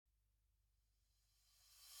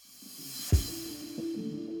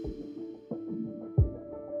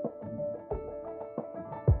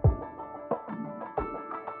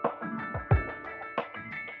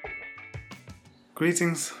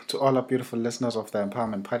Greetings to all our beautiful listeners of the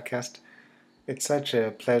Empowerment Podcast. It's such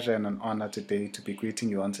a pleasure and an honor today to be greeting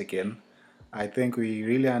you once again. I think we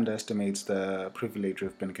really underestimate the privilege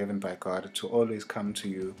we've been given by God to always come to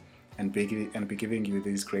you and be giving you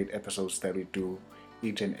these great episodes that we do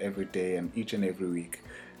each and every day and each and every week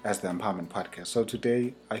as the Empowerment Podcast. So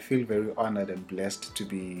today I feel very honored and blessed to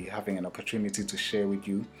be having an opportunity to share with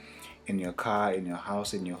you in your car, in your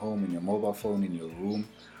house, in your home, in your mobile phone, in your room,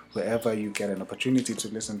 wherever you get an opportunity to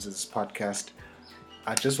listen to this podcast.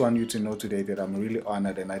 I just want you to know today that I'm really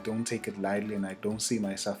honored and I don't take it lightly and I don't see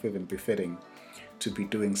myself even befitting to be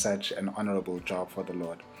doing such an honorable job for the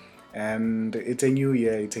Lord. And it's a new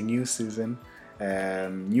year, it's a new season,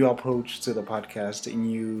 new approach to the podcast,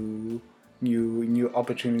 new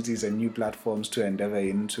opportunities and new platforms to endeavor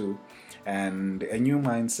into, and a new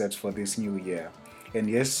mindset for this new year. And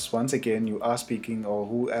yes, once again, you are speaking, or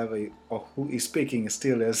who is speaking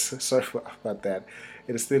still is, sorry about that,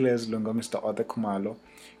 it still is Lunga Mr. Other Kumalo,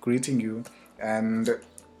 greeting you, and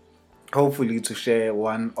hopefully to share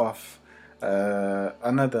one of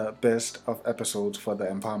another best of episodes for the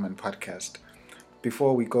Empowerment Podcast.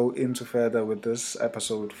 Before we go into further with this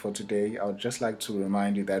episode for today, I would just like to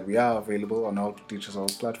remind you that we are available on all digital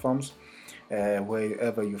platforms.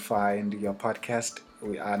 Wherever you find your podcast,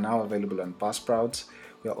 we are now available on Buzzsprout.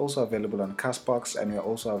 We are also available on Castbox, and we are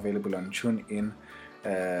also available on TuneIn.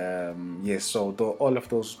 So all of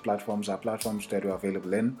those platforms are platforms that we're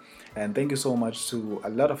available in. And thank you so much to a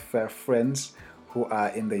lot of friends who are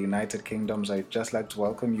in the United Kingdoms. I'd just like to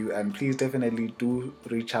welcome you, and please definitely do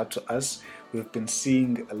reach out to us. We've been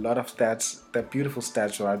seeing a lot of stats, the beautiful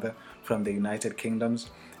stats rather, from the United Kingdoms,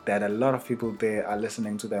 that a lot of people there are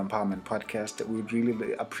listening to the Empowerment Podcast. We'd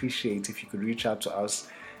really appreciate if you could reach out to us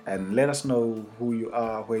and let us know who you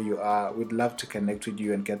are, where you are. We'd love to connect with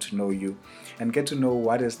you and get to know you and get to know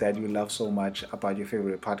what is that you love so much about your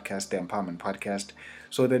favorite podcast, the Empowerment Podcast,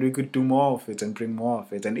 so that we could do more of it and bring more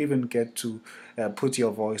of it and even get to put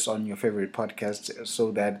your voice on your favorite podcast so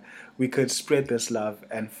that we could spread this love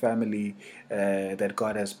and family that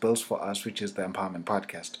God has built for us, which is the Empowerment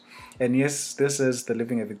Podcast. And yes, this is the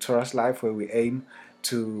Living a Victorious Life, where we aim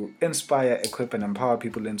to inspire, equip, and empower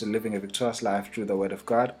people into living a victorious life through the Word of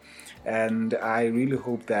God. And I really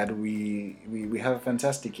hope that we have a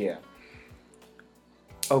fantastic year.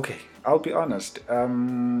 Okay, I'll be honest.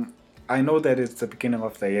 I know that it's the beginning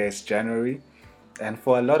of the year, it's January, and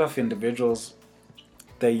for a lot of individuals,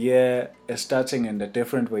 the year is starting in the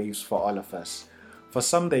different ways for all of us. For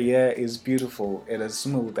some, the year is beautiful, it is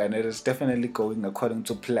smooth, and it is definitely going according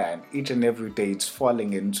to plan. Each and every day it's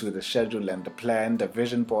falling into the schedule and the plan, the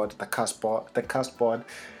vision board, the cast board,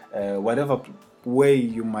 whatever way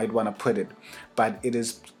you might want to put it. But it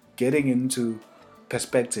is getting into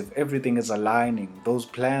perspective. Everything is aligning. Those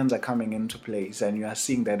plans are coming into place, and you are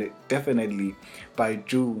seeing that it definitely by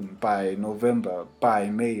June, by November, by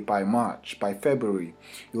May, by March, by February,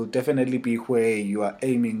 you'll definitely be where you are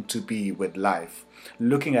aiming to be with life,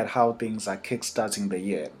 looking at how things are kickstarting the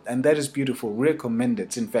year. And that is beautiful. We recommend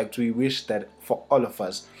it. In fact, we wish that for all of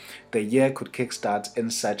us, the year could kickstart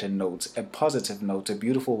in such a note, a positive note, a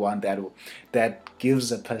beautiful one that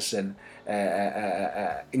gives a person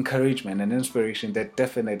encouragement and inspiration that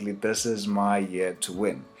definitely this is my year to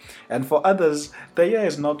win. And for others, the year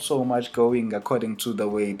is not so much going according to the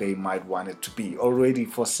way they might want it to be. Already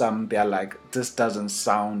for some, they're like, this doesn't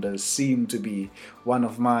sound or seem to be one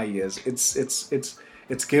of my years.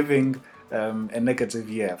 It's giving a negative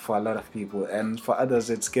year for a lot of people, and for others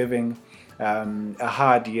it's giving a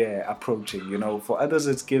hard year approaching. For others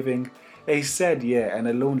it's giving a sad year and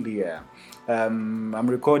a lonely year. I'm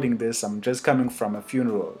recording this, I'm just coming from a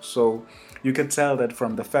funeral, so you can tell that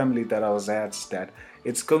from the family that I was at that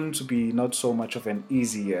it's going to be not so much of an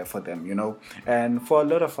easy year for them, and for a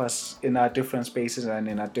lot of us in our different spaces and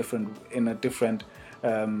in our different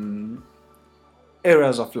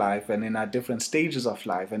eras of life and in our different stages of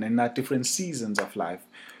life and in our different seasons of life,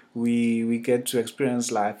 we get to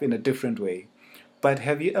experience life in a different way. But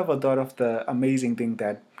have you ever thought of the amazing thing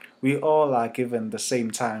that we all are given the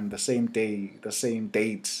same time, the same day, the same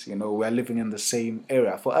dates? We're living in the same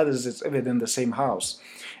era. For others, it's even in the same house,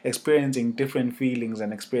 experiencing different feelings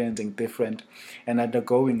and experiencing different and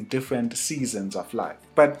undergoing different seasons of life.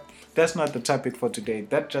 But that's not the topic for today.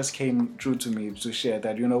 That just came true to me to share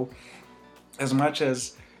that, as much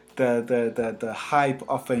as the hype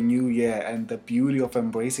of a new year and the beauty of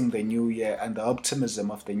embracing the new year and the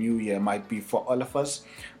optimism of the new year might be for all of us,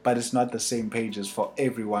 but it's not the same pages for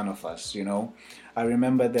every one of us. I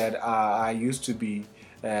remember that I used to be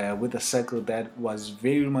with a circle that was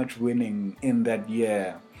very much winning in that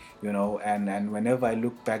year, and whenever I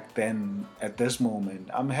look back then at this moment,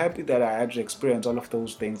 I'm happy that I had to experience all of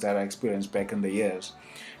those things that I experienced back in the years,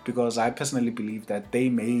 because I personally believe that they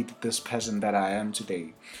made this person that I am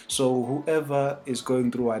today. So whoever is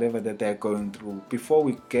going through whatever that they're going through, before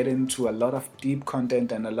we get into a lot of deep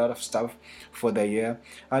content and a lot of stuff for the year,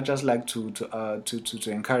 I'd just like to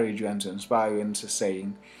encourage you and to inspire you into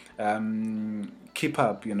saying, keep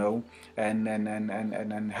up,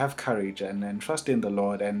 and have courage, and trust in the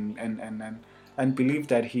Lord, and believe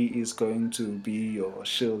that He is going to be your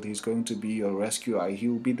shield. He's going to be your rescuer. He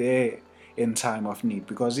will be there in time of need,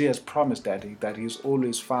 because He has promised that He's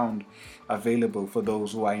always found available for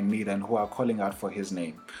those who are in need and who are calling out for His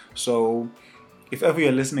name. So if ever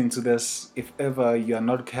you're listening to this, if ever you're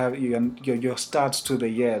not your start to the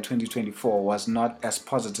year 2024 was not as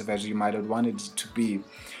positive as you might have wanted it to be,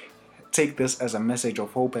 take this as a message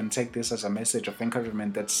of hope, and take this as a message of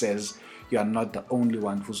encouragement that says you are not the only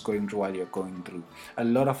one who's going through what you're going through. A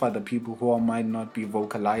lot of other people who might not be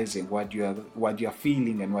vocalizing what you're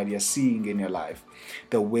feeling and what you're seeing in your life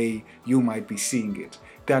the way you might be seeing it.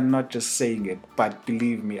 They're not just saying it, but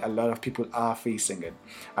believe me, a lot of people are facing it.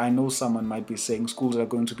 I know someone might be saying schools are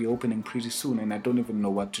going to be opening pretty soon, and I don't even know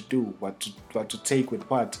what to do, what to take with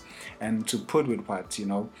what, and to put with what,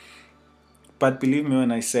 But believe me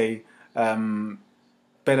when I say,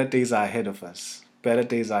 better days are ahead of us. Better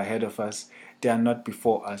days are ahead of us. They are not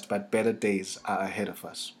before us, but better days are ahead of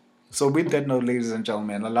us. So with that note, ladies and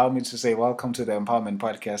gentlemen, allow me to say welcome to the Empowerment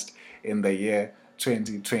Podcast in the year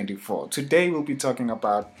 2024. Today we'll be talking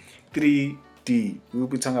about 3D. We'll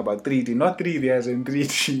be talking about 3D, not 3D as in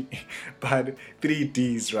 3D, but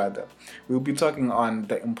 3Ds rather. We'll be talking on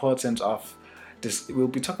the importance of this. We'll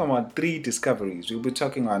be talking about 3 discoveries. We'll be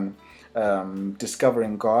talking on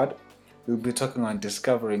discovering God. We'll be talking on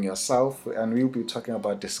discovering yourself, and we'll be talking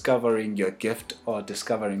about discovering your gift or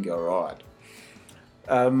discovering your rod.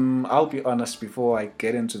 I'll be honest before I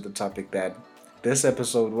get into the topic that this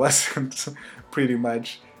episode wasn't pretty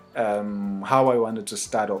much how I wanted to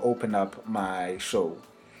start or open up my show.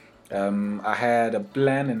 I had a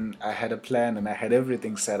plan and I had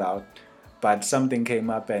everything set out, but something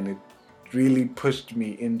came up and it really pushed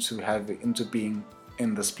me into being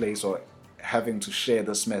in this place or having to share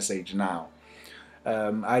this message now.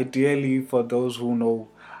 Ideally, for those who know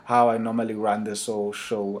how I normally run this whole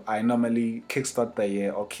show, I normally kickstart the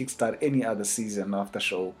year or kickstart any other season of the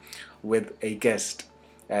show with a guest.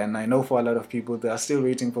 And I know for a lot of people, they are still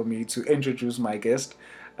waiting for me to introduce my guest.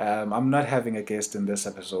 I'm not having a guest in this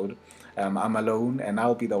episode. I'm alone, and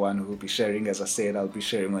I'll be the one who will be sharing. As I said, I'll be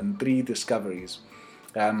sharing on 3 discoveries.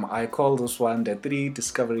 I call this one the 3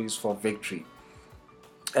 discoveries for victory.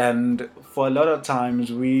 And for a lot of times,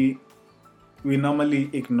 we normally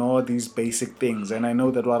ignore these basic things. And I know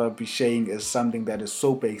that what I'll be sharing is something that is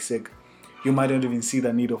so basic, you might not even see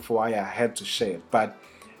the need of why I had to share it. But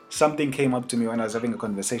something came up to me when I was having a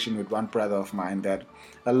conversation with one brother of mine, that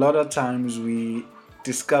a lot of times we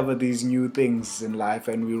discover these new things in life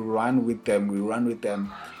and we run with them,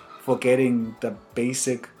 forgetting the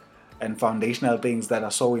basic and foundational things that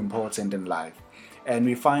are so important in life. And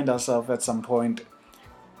we find ourselves at some point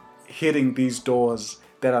hitting these doors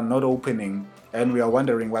that are not opening, and we are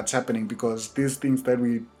wondering what's happening, because these things that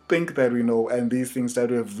we think that we know and these things that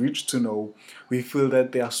we have reached to know, we feel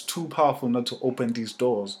that they are too powerful not to open these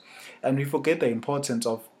doors, and we forget the importance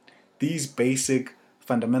of these basic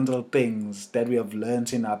fundamental things that we have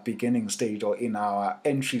learned in our beginning stage or in our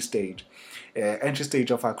entry stage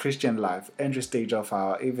of our Christian life, entry stage of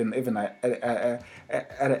our even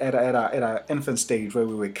at our infant stage where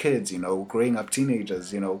we were kids, growing up teenagers,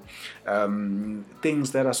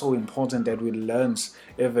 things that are so important that we learn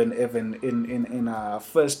even in our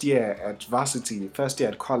first year at varsity, first year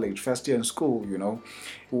at college, first year in school,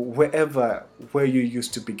 where you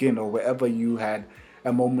used to begin, or wherever you had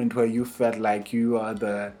a moment where you felt like you are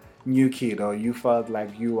the new kid, or you felt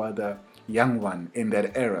like you are the young one in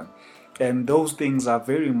that era. And those things are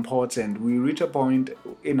very important. We reach a point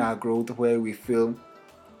in our growth where we feel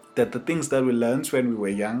that the things that we learned when we were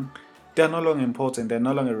young, they're no longer important, they're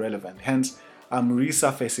no longer relevant. Hence, I'm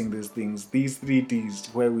resurfacing these things, these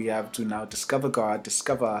 3Ds, where we have to now discover God,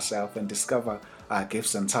 discover ourselves, and discover our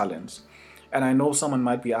gifts and talents. And I know someone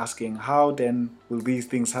might be asking, how then will these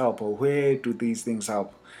things help, or where do these things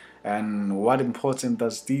help, and what importance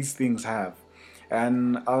does these things have?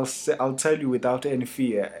 And I'll tell you without any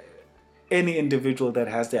fear, any individual that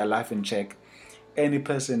has their life in check, any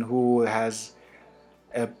person who has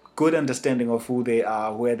a good understanding of who they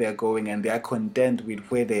are, where they're going, and they are content with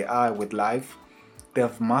where they are with life,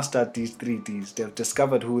 they've mastered these 3Ds. They've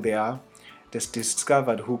discovered who they are, they've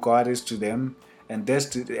discovered who God is to them,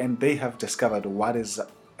 and they have discovered what is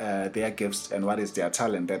their gifts and what is their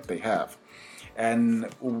talent that they have. And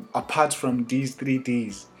apart from these 3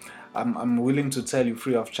 Ds, I'm willing to tell you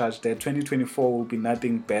free of charge that 2024 will be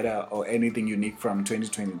nothing better or anything unique from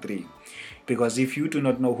 2023. Because if you do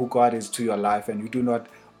not know who God is to your life, and you do not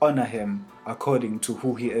honor Him according to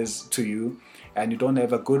who He is to you, and you don't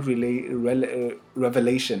have a good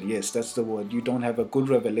revelation, yes, that's the word, you don't have a good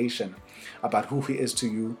revelation about who He is to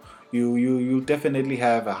you, you definitely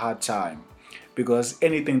have a hard time. Because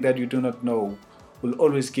anything that you do not know will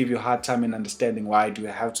always give you a hard time in understanding why do you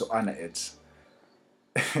have to honor it.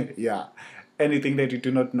 Yeah, anything that you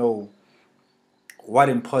do not know, what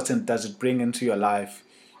importance does it bring into your life,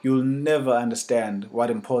 you'll never understand what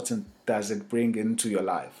importance does it bring into your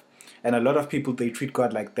life. And a lot of people, they treat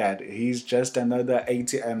God like that. He's just another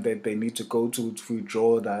ATM that they need to go to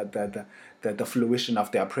withdraw the fruition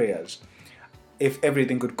of their prayers. If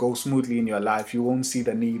everything could go smoothly in your life, you won't see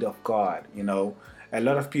the need of God. A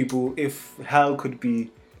lot of people, if hell could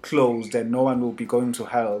be closed, then no one will be going to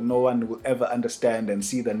hell. No one will ever understand and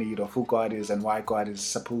see the need of who God is and why God is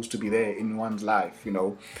supposed to be there in one's life.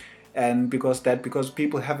 And because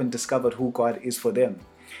people haven't discovered who God is for them.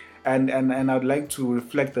 And I'd like to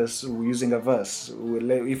reflect this using a verse.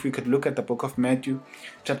 If we could look at the book of Matthew,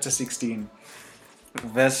 chapter 16,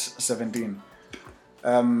 verse 17.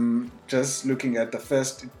 Just looking at the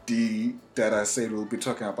first D that I said we'll be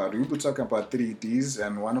talking about. We'll be talking about 3 Ds,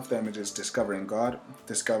 and one of them is discovering God,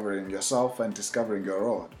 discovering yourself, and discovering your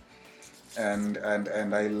rod. And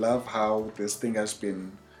I love how this thing has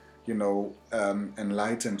been,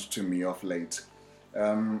 enlightened to me of late.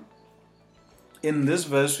 In this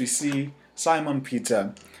verse, we see Simon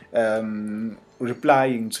Peter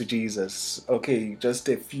replying to Jesus. Okay, just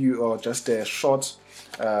a short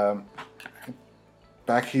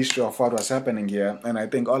back history of what was happening here, and I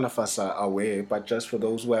think all of us are aware, but just for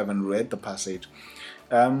those who haven't read the passage,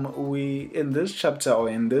 in this chapter, or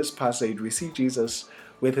in this passage, we see Jesus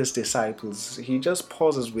with his disciples. He just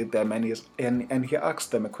pauses with them, and he asks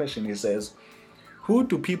them a question. He says, "Who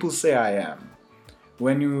do people say I am?"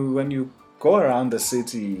 When you go around the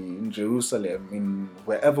city in Jerusalem, in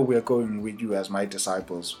wherever we're going with you as my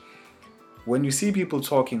disciples, when you see people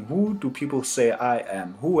talking, who do people say I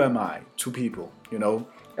am? Who am I to people?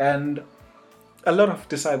 And a lot of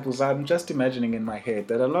disciples, I'm just imagining in my head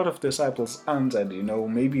that a lot of disciples answered,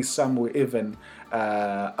 maybe some were even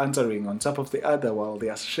answering on top of the other while they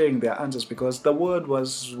are sharing their answers, because the word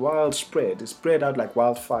was widespread. It spread out like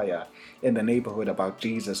wildfire in the neighborhood about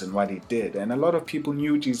Jesus and what he did. And a lot of people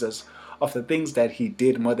knew Jesus of the things that he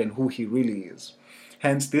did more than who he really is.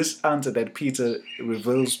 Hence, this answer that Peter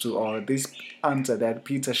reveals to, or this answer that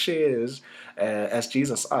Peter shares as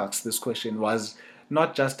Jesus asks this question, was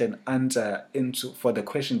not just an answer for the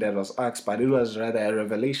question that was asked, but it was rather a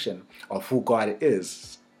revelation of who God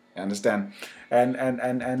is. You understand? And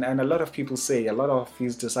a lot of people say, a lot of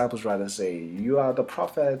his disciples rather say, you are the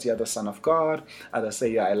prophet, you are the Son of God. Others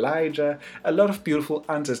say you are Elijah. A lot of beautiful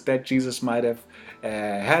answers that Jesus might have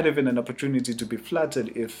had even an opportunity to be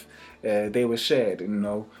flattered if they were shared,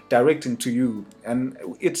 directing to you. And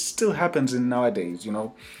it still happens in nowadays,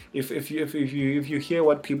 if you hear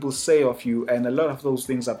what people say of you, and a lot of those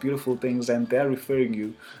things are beautiful things, and they're referring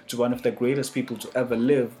you to one of the greatest people to ever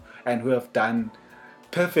live, and who have done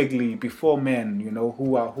perfectly before men,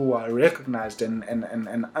 who are recognized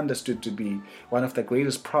and understood to be one of the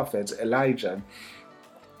greatest prophets, Elijah,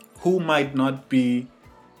 who might not be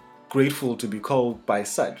grateful to be called by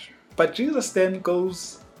such. But Jesus then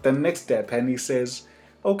goes the next step, and he says,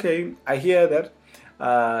 okay, I hear that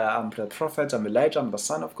I'm the prophet, I'm Elijah, I'm the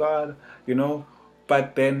Son of God,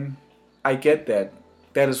 but then I get that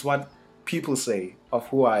is what people say of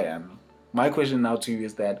who I am. My question now to you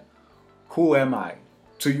is that, who am I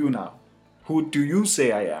to you now? Who do you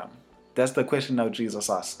say I am? That's the question now Jesus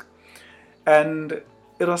asked. And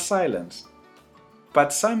it was silence.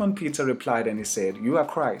 But Simon Peter replied, and he said, you are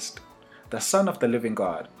Christ, the Son of the living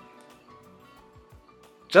God.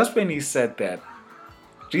 Just when he said that,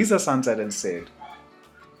 Jesus answered and said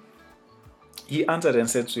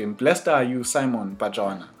to him, blessed are you, Simon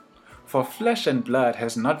Bar-Jonah, for flesh and blood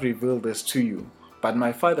has not revealed this to you, but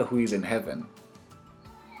my Father who is in heaven.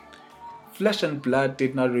 Flesh and blood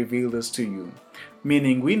did not reveal this to you.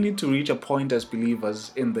 Meaning we need to reach a point as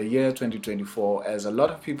believers in the year 2024, as a lot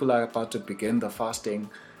of people are about to begin the fasting,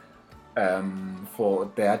 for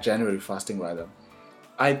their January fasting rather.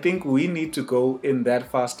 I think we need to go in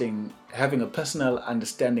that fasting having a personal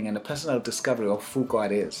understanding and a personal discovery of who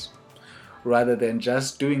God is, rather than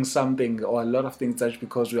just doing something or a lot of things just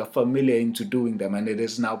because we are familiar into doing them and it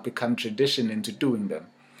has now become tradition into doing them.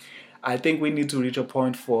 I think we need to reach a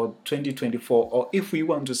point for 2024, or if we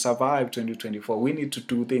want to survive 2024, we need to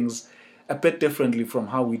do things a bit differently from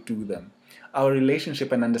how we do them. Our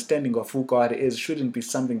relationship and understanding of who God is shouldn't be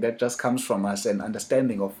something that just comes from us, and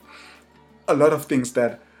understanding of a lot of things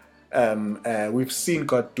that we've seen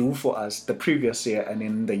God do for us the previous year and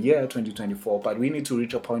in the year 2024, but we need to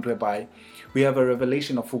reach a point whereby we have a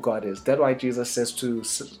revelation of who God is. That's why Jesus says to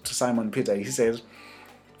Simon Peter, he says,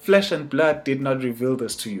 flesh and blood did not reveal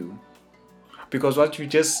this to you. Because what you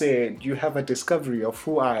just said, you have a discovery of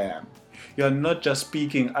who I am. You're not just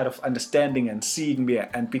speaking out of understanding and seeing me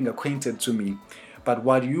and being acquainted to me, but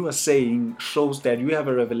what you are saying shows that you have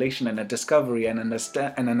a revelation and a discovery and an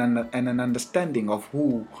understanding of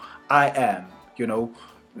who I am,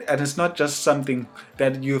 And it's not just something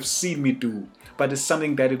that you've seen me do, but it's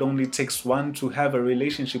something that it only takes one to have a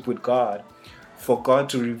relationship with God, for God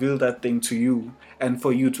to reveal that thing to you and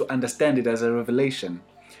for you to understand it as a revelation.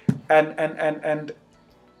 And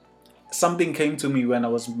something came to me when I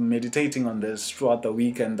was meditating on this throughout the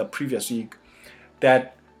week and the previous week,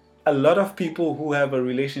 that a lot of people who have a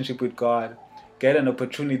relationship with God get an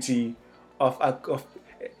opportunity of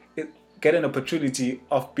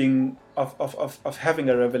having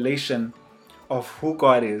a revelation of who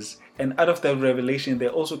God is, and out of that revelation they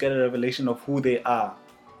also get a revelation of who they are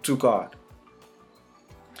to God.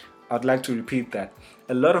 I'd like to repeat that.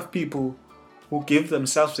 A lot of people who give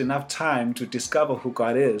themselves enough time to discover who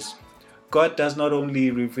God is, God does not only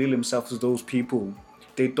reveal himself to those people.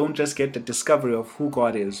 They don't just get the discovery of who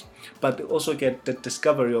God is, but they also get the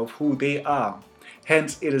discovery of who they are.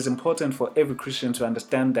 Hence, it is important for every Christian to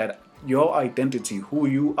understand that your identity, who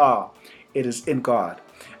you are, it is in God.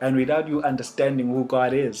 And without you understanding who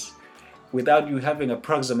God is, without you having a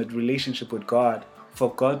proximate relationship with God,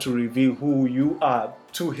 for God to reveal who you are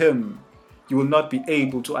to him, you will not be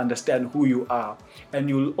able to understand who you are. And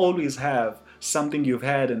you will always have something you've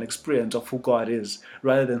had an experience of who God is,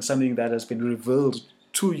 rather than something that has been revealed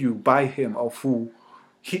to you by him of who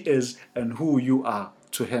he is and who you are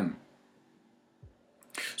to him.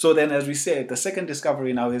 So then, as we said, the second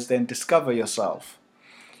discovery now is then discover yourself.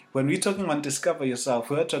 When we're talking on discover yourself,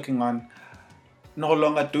 we're talking on no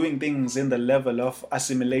longer doing things in the level of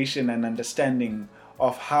assimilation and understanding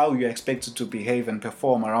of how you're expected to behave and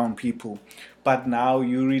perform around people. But now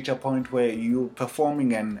you reach a point where you're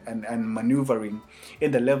performing and maneuvering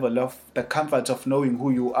in the level of the comfort of knowing who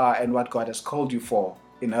you are and what God has called you for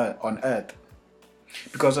on earth.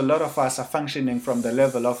 Because a lot of us are functioning from the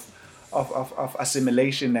level of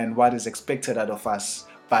assimilation and what is expected out of us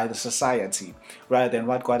by the society, rather than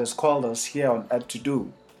what God has called us here on earth to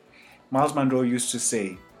do. Miles Monroe used to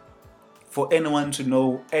say, for anyone to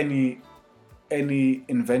know any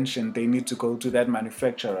invention, they need to go to that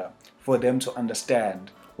manufacturer for them to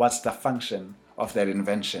understand what's the function of that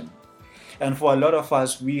invention. And for a lot of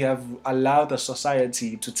us, we have allowed the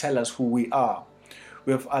society to tell us who we are.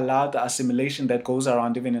 We have allowed the assimilation that goes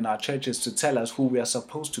around even in our churches to tell us who we are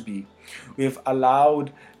supposed to be. We have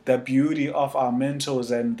allowed the beauty of our mentors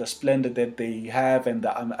and the splendor that they have and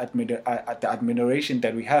the admiration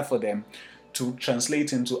that we have for them to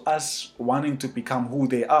translate into us wanting to become who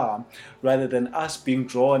they are, rather than us being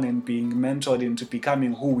drawn and being mentored into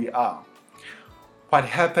becoming who we are. What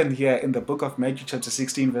happened here in the book of Matthew chapter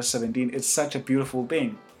 16 verse 17 is such a beautiful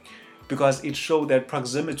thing, because it showed that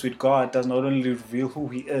proximity with God does not only reveal who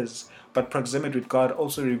he is, but proximity with God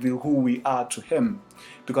also reveals who we are to him.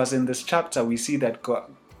 Because in this chapter we see that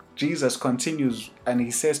Jesus continues and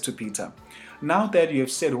he says to Peter, now that you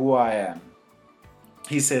have said who I am,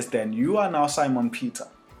 he says then, you are now Simon Peter.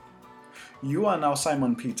 You are now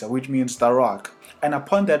Simon Peter, which means the rock. And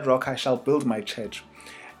upon that rock I shall build my church,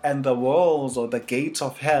 and the walls or the gates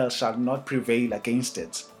of hell shall not prevail against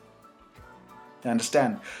it. You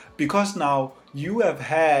understand? Because now you have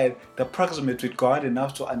had the proximity with God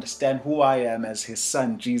enough to understand who I am as his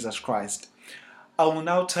son, Jesus Christ. I will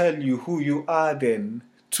now tell you who you are then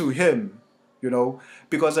to him.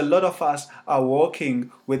 Because a lot of us are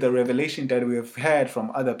walking with the revelation that we have had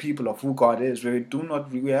from other people of who God is.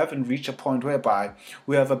 We haven't reached a point whereby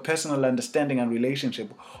we have a personal understanding and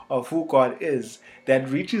relationship of who God is that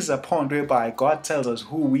reaches a point whereby God tells us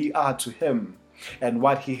who we are to him and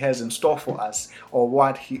what he has in store for us, or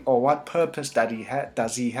what purpose that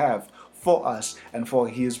does he have for us and for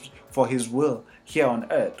his will here on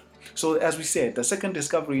earth. So as we said, the second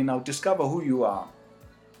discovery, now discover who you are.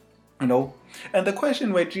 And the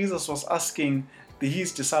question where Jesus was asking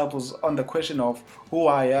his disciples on the question of who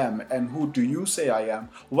I am and who do you say I am,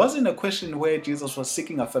 wasn't a question where Jesus was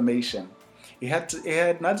seeking affirmation. It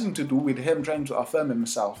had nothing to do with him trying to affirm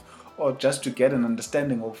himself or just to get an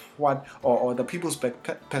understanding of what, or the people's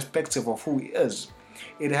perspective of who he is.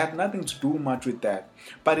 It had nothing to do much with that.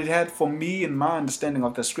 But it had, for me, in my understanding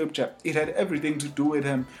of the scripture, it had everything to do with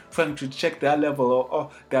him trying to check their level, or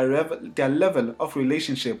their level of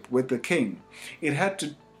relationship with the king. It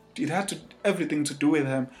had everything to do with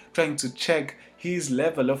him trying to check his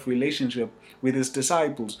level of relationship with his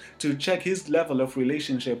disciples, to check his level of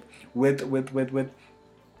relationship with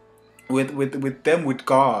them with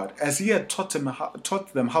God, as he had taught them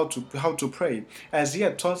how to pray, as he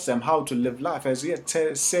had taught them how to live life, as he had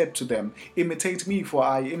said to them, imitate me for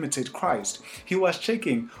I imitate Christ. He was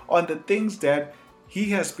checking on the things that he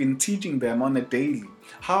has been teaching them on a daily.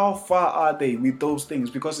 How far are they with those things?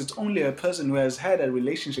 Because it's only a person who has had a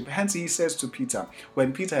relationship. Hence he says to Peter,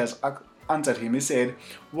 when Peter has answered him, he said,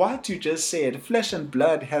 what you just said, flesh and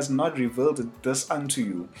blood has not revealed this unto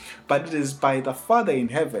you, but it is by the Father in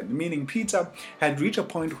heaven. Meaning Peter had reached a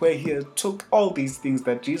point where he had took all these things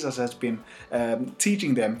that Jesus has been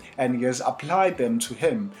teaching them, and he has applied them to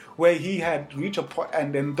him, where he had reached a point,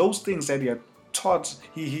 and then those things that he had taught,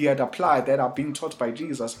 he had applied, that are being taught by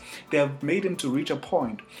Jesus, they have made him to reach a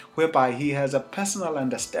point whereby he has a personal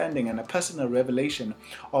understanding and a personal revelation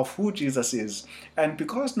of who Jesus is. And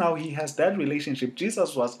because now he has that relationship,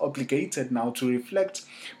 Jesus was obligated now to reflect,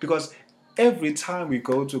 because every time we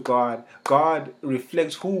go to God, God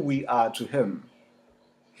reflects who we are to him.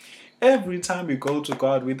 Every time we go to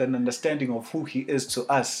God with an understanding of who he is to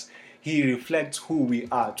us, he reflects who we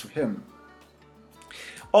are to him.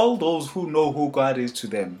 All those who know who God is to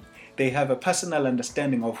them, they have a personal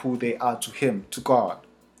understanding of who they are to him, to God.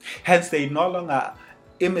 Hence, they no longer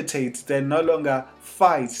imitate, they no longer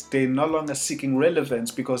fight, they're no longer seeking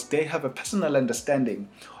relevance, because they have a personal understanding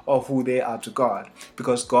of who they are to God,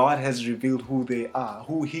 because God has revealed who they are,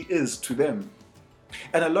 who he is to them.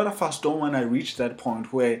 And a lot of us don't want to reach that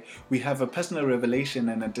point where we have a personal revelation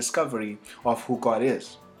and a discovery of who God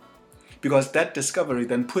is, because that discovery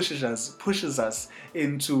then pushes us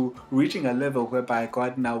into reaching a level whereby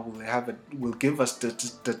God now will give us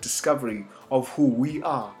the discovery of who we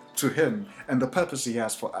are to him and the purpose he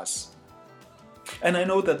has for us. And I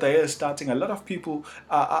know that there is starting, a lot of people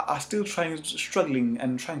are still struggling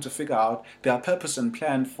and trying to figure out their purpose and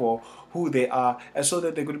plan for who they are, and so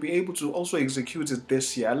that they're going to be able to also execute it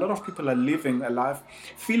this year. A lot of people are living a life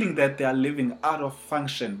feeling that they are living out of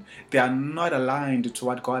function. They are not aligned to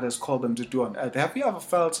what God has called them to do on earth. Have you ever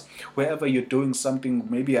felt wherever you're doing something,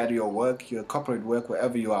 maybe at your work, your corporate work,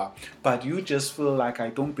 wherever you are, but you just feel like, I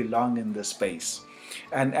don't belong in this space?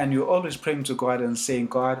 And you're always praying to God and saying,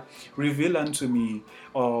 God, reveal unto me,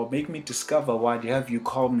 or make me discover what have you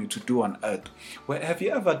called me to do on earth. Have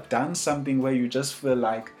you ever done something where you just feel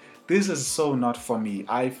like, this is so not for me?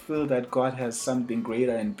 I feel that God has something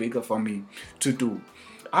greater and bigger for me to do.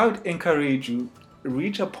 I would encourage you,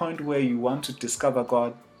 reach a point where you want to discover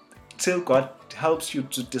God, till God helps you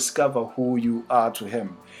to discover who you are to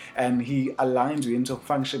him, and he aligns you into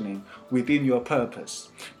functioning within your purpose.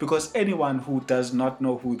 Because anyone who does not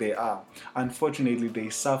know who they are, unfortunately they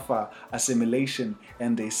suffer assimilation,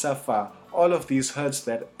 and they suffer all of these hurts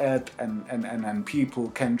that earth and people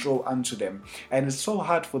can throw unto them. And it's so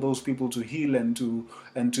hard for those people to heal and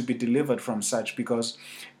to be delivered from such, because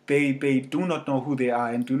they do not know who they are,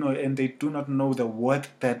 and they do not know the worth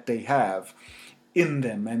that they have in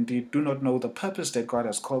them, and they do not know the purpose that God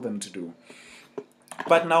has called them to do.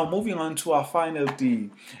 But now, moving on to our final D,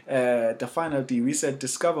 the final D, we said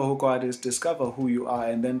discover who God is, discover who you are,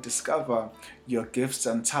 and then discover your gifts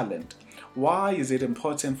and talent. Why is it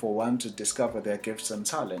important for one to discover their gifts and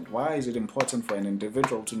talent? Why is it important for an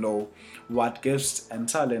individual to know what gifts and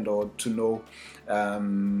talent, or to know,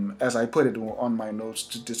 as I put it on my notes,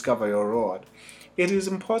 to discover your rod? It is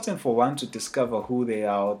important for one to discover who they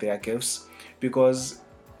are, or their gifts, because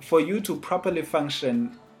for you to properly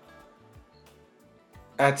function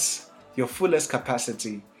at your fullest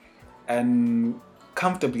capacity, and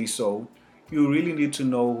comfortably so, you really need to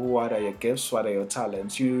know what are your gifts, what are your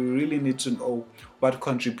talents. You really need to know what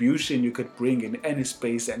contribution you could bring in any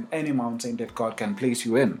space and any mountain that God can place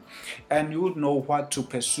you in. And you would know what to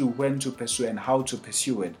pursue, when to pursue, and how to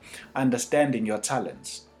pursue it, understanding your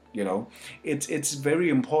talents. It's very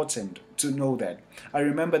important to know that. I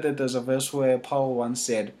remember that there's a verse where Paul once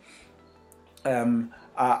said,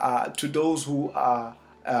 to those who are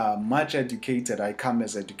much educated, I come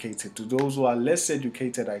as educated. To those who are less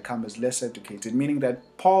educated, I come as less educated. Meaning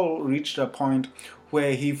that Paul reached a point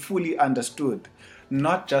where he fully understood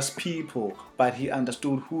not just people, but he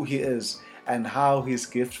understood who he is and how his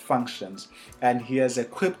gift functions. And he has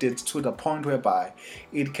equipped it to the point whereby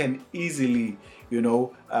it can easily,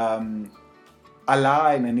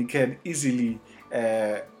 align and he can easily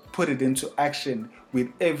put it into action with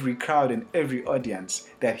every crowd and every audience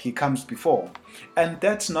that he comes before. And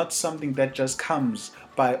that's not something that just comes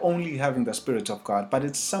by only having the Spirit of God, but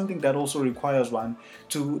it's something that also requires one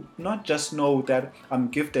to not just know that I'm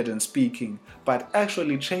gifted in speaking, but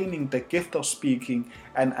actually training the gift of speaking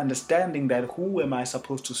and understanding that who am I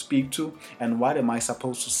supposed to speak to and what am I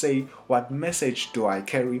supposed to say, what message do I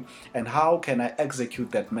carry, and how can I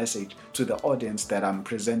execute that message to the audience that I'm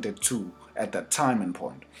presented to at that time and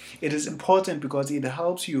point. It is important because it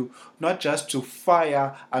helps you not just to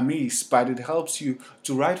fire a miss, but it helps you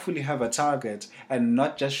to rightfully have a target and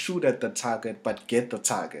not just shoot at the target, but get the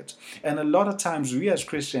target. And a lot of times we as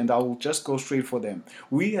Christians, I will just go straight for them.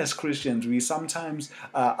 We as Christians, we sometimes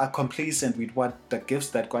are complacent with what the gifts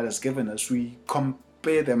that God has given us. We compare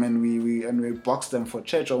them and we box them for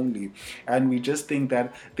church only, and we just think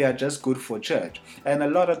that they are just good for church. And a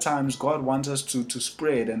lot of times God wants us to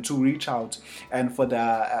spread and to reach out, and for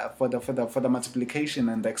the multiplication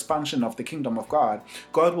and the expansion of the kingdom of God,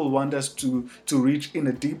 God will want us to reach in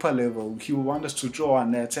a deeper level. He will want us to draw our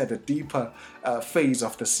nets at a deeper phase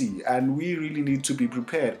of the sea, and we really need to be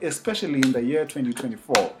prepared, especially in the year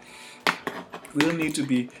 2024. We'll need to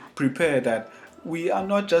be prepared that we are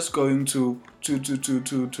not just going to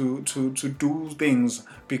do things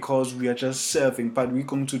because we are just serving, but we're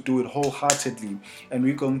going to do it wholeheartedly, and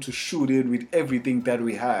we're going to shoot it with everything that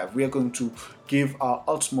we have. We are going to give our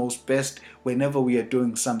utmost best whenever we are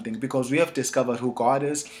doing something, because we have discovered who God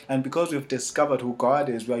is, and because we've discovered who God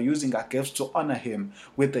is, we are using our gifts to honor Him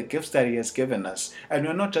with the gifts that He has given us. And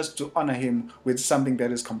we're not just to honor Him with something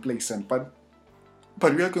that is complacent, but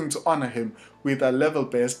we are going to honor Him with our level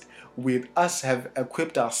best, with us have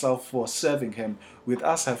equipped ourselves for serving Him, with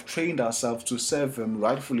us have trained ourselves to serve Him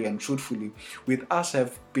rightfully and truthfully, with us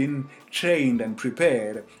have been trained and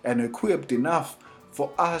prepared and equipped enough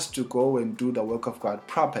for us to go and do the work of God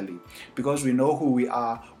properly, because we know who we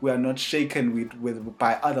are. We are not shaken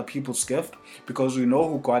by other people's gift, because we know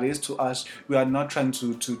who God is to us. We are not trying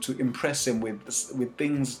to impress Him with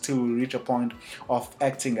things till we reach a point of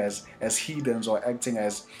acting as heathens or acting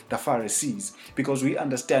as the Pharisees, because we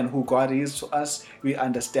understand who God is to us. We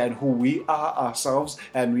understand who we are ourselves,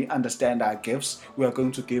 and we understand our gifts. We are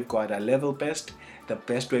going to give God a level best, the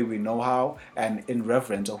best way we know how, and in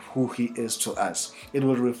reverence of who He is to us. It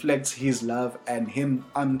will reflect His love and Him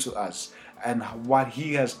unto us and what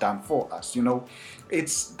He has done for us.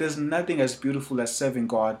 There's nothing as beautiful as serving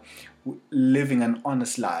God, living an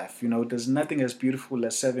honest life. There's nothing as beautiful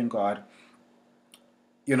as serving God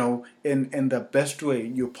in the best way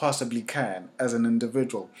you possibly can as an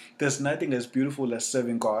individual. There's nothing as beautiful as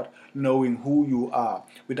serving God, knowing who you are,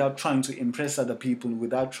 without trying to impress other people,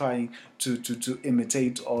 without trying to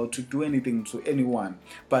imitate or to do anything to anyone,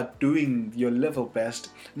 but doing your level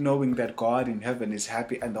best, knowing that God in heaven is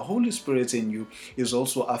happy and the Holy Spirit in you is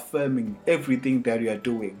also affirming everything that you are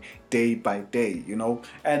doing day by day.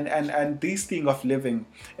 And this thing of living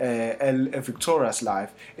a victorious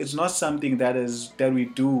life, it's not something that we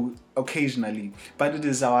do occasionally, but it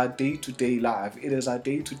is our day-to-day life. It is our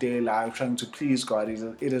day-to-day life trying to please God.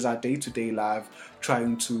 It is our day-to-day life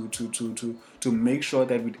trying to make sure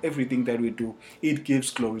that with everything that we do, it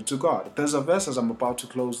gives glory to God. There's a verse, as I'm about to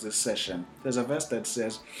close this session, there's a verse that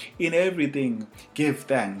says, in everything give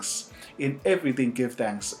thanks. In everything give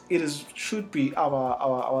thanks. Should be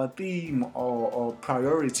our theme or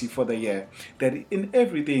priority for the year, that in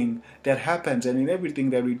everything that happens and in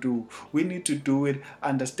everything that we do, we need to do it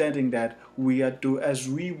understanding that we as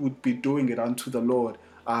we would be doing it unto the Lord,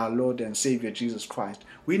 our Lord and Savior Jesus Christ.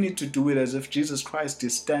 We need to do it as if Jesus Christ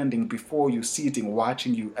is standing before you, sitting,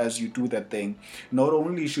 watching you as you do that thing. Not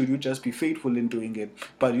only should you just be faithful in doing it,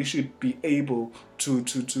 but you should be able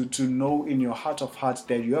to know in your heart of hearts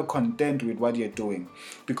that you are content with what you're doing,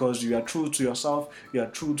 because you are true to yourself, you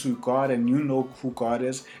are true to God, and you know who God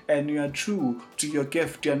is, and you are true to your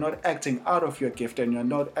gift. You're not acting out of your gift, and you're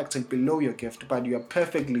not acting below your gift, but you're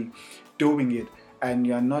perfectly doing it. And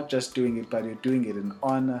you're not just doing it, but you're doing it in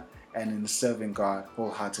honor and in serving God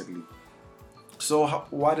wholeheartedly. So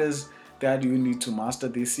what is that you need to master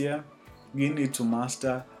this year? You need to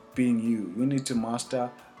master being you. You need to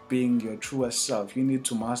master being your truest self. You need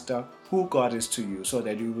to master who God is to you, so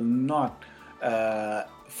that you will not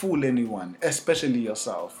fool anyone, especially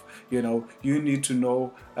yourself. You need to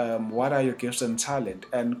know what are your gifts and talent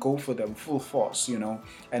and go for them full force,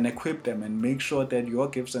 and equip them and make sure that your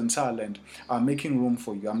gifts and talent are making room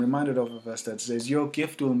for you. I'm reminded of a verse that says, your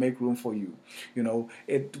gift will make room for you.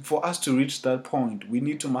 For us to reach that point, we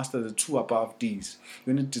need to master the two above these.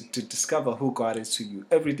 You need to discover who God is to you.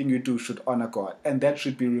 Everything you do should honor God, and that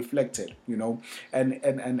should be reflected,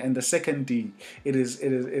 and the second D, it is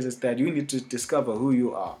that you need to discover who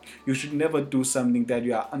you are. You should never do something that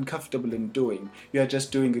you are uncomfortable in doing. You are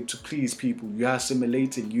just doing it to please people. You are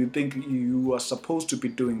assimilating. You think you are supposed to be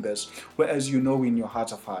doing this, whereas you know in your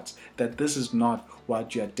heart of hearts that this is not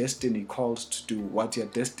what your destiny calls to do, what you're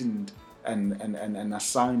destined and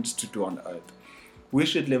assigned to do on earth. We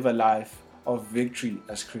should live a life of victory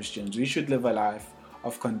as Christians. We should live a life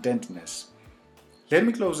of contentness. Let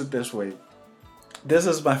me close it this way. This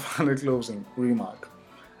is my final closing remark.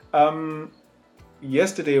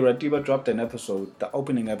 Yesterday, Ratiba dropped an episode, the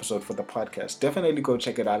opening episode for the podcast. Definitely go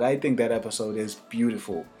check it out. I think that episode is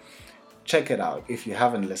beautiful. Check it out if you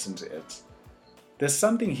haven't listened to it. There's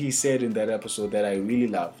something he said in that episode that I really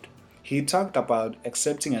loved. He talked about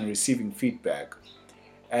accepting and receiving feedback.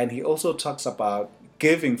 And he also talks about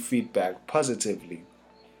giving feedback positively.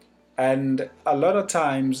 And a lot of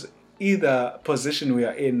times, either position we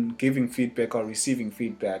are in, giving feedback or receiving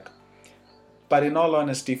feedback. But in all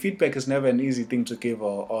honesty, feedback is never an easy thing to give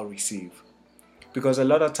or receive. Because a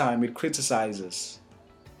lot of time it criticizes.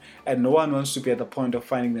 And no one wants to be at the point of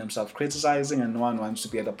finding themselves criticizing, and no one wants to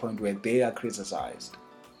be at the point where they are criticized.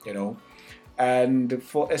 And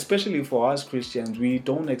especially for us Christians, we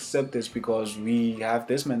don't accept this because we have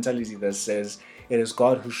this mentality that says it is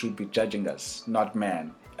God who should be judging us, not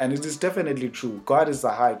man. And it is definitely true. God is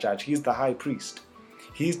the high judge. He's the high priest.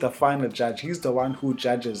 He's the final judge. He's the one who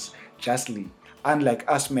judges justly, unlike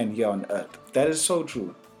us men here on earth. That is so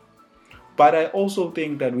true. But I also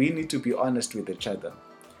think that we need to be honest with each other.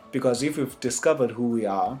 Because if we've discovered who we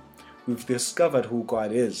are, we've discovered who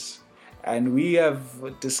God is, and we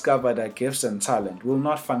have discovered that gifts and talent will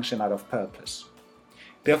not function out of purpose.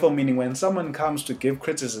 Therefore, meaning when someone comes to give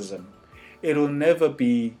criticism, it will never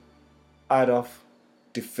be out of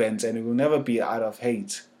defense and it will never be out of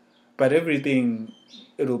hate, but everything,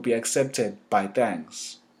 it will be accepted by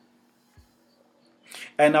thanks.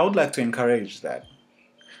 And I would like to encourage that.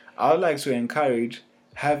 I would like to encourage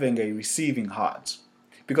having a receiving heart.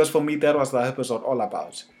 Because for me, that was the episode all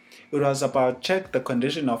about. It was about check the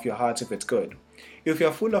condition of your heart if it's good. If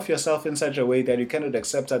you're full of yourself in such a way that you cannot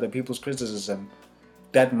accept other people's criticism,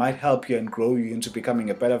 that might help you and grow you into becoming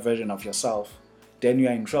a better version of yourself, then you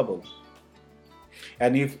are in trouble.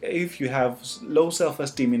 And if you have low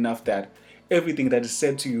self-esteem enough that everything that is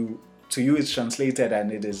said to you is translated and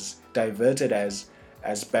it is diverted as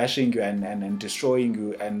bashing you and destroying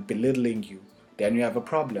you and belittling you, then you have a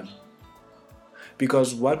problem.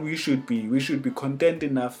 Because what we should be content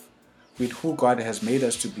enough with who God has made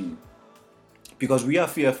us to be. Because we are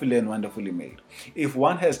fearfully and wonderfully made. If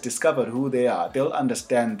one has discovered who they are, they'll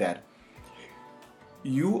understand that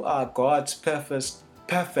you are God's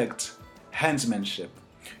perfect handsmanship.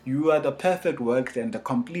 You are the perfect work and the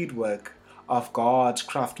complete work of God's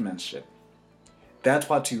craftsmanship. That's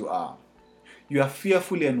what you are. You are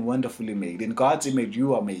fearfully and wonderfully made. In God's image,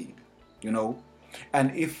 you are made.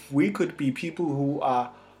 And if we could be people who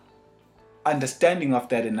are understanding of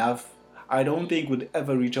that enough, I don't think we'd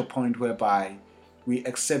ever reach a point whereby we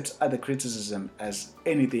accept other criticism as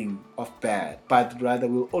anything of bad, but rather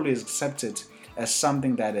we'll always accept it as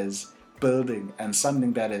something that is building and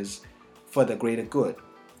something that is for the greater good.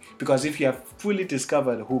 Because if you have fully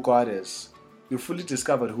discovered who God is, you fully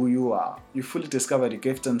discovered who you are, you fully discovered your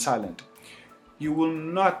gift and talent, you will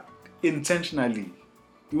not intentionally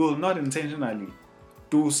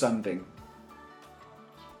do something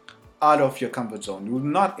out of your comfort zone. You will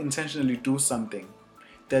not intentionally do something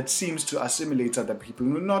that seems to assimilate other people.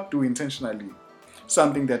 You will not do intentionally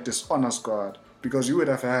something that dishonors God, because you would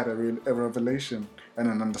have had a revelation and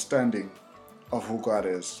an understanding of who God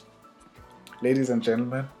is. Ladies and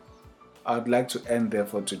gentlemen, I'd like to end there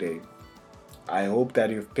for today. I hope that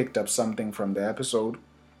you've picked up something from the episode,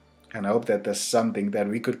 and I hope that there's something that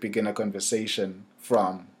we could begin a conversation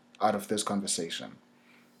from out of this conversation.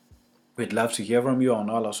 We'd love to hear from you on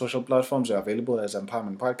all our social platforms. We're available as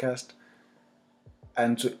Empowerment Podcast.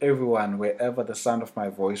 And to everyone, wherever the sound of my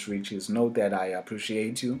voice reaches, know that I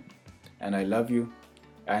appreciate you and I love you,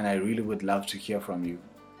 and I really would love to hear from you.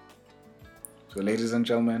 So ladies and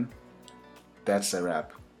gentlemen, that's a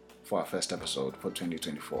wrap for our first episode for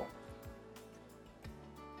 2024.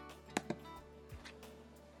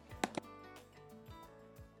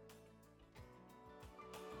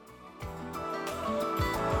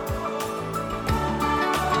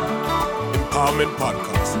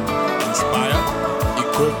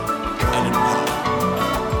 True.